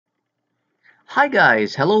Hi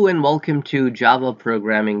guys, hello and welcome to Java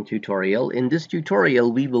programming tutorial. In this tutorial,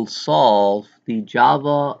 we will solve the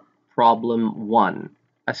Java problem 1,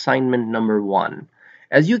 assignment number 1.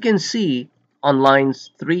 As you can see on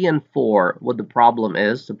lines 3 and 4, what the problem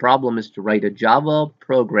is to write a Java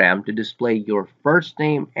program to display your first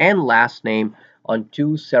name and last name on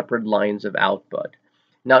two separate lines of output.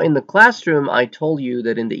 Now in the classroom, I told you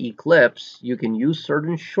that in the Eclipse, you can use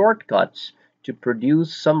certain shortcuts to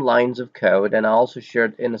produce some lines of code, and I also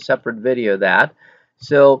shared in a separate video that.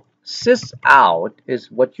 So sysout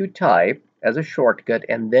is what you type as a shortcut,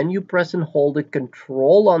 and then you press and hold the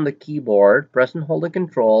control on the keyboard, press and hold the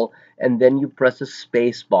control, and then you press the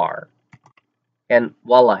space bar. And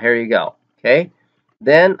voila, here you go. Okay.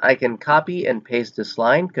 Then I can copy and paste this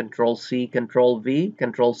line, Control C, Control V,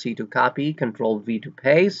 Control C to copy, Control V to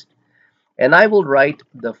paste. And I will write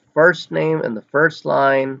the first name in the first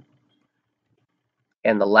line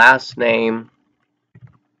and the last name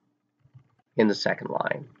in the second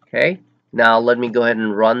line. Okay, now let me go ahead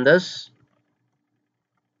and run this.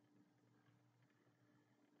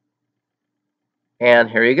 And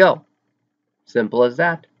here you go. Simple as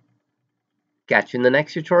that. Catch you in the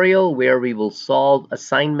next tutorial where we will solve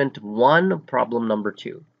assignment 1, problem number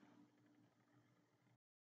 2.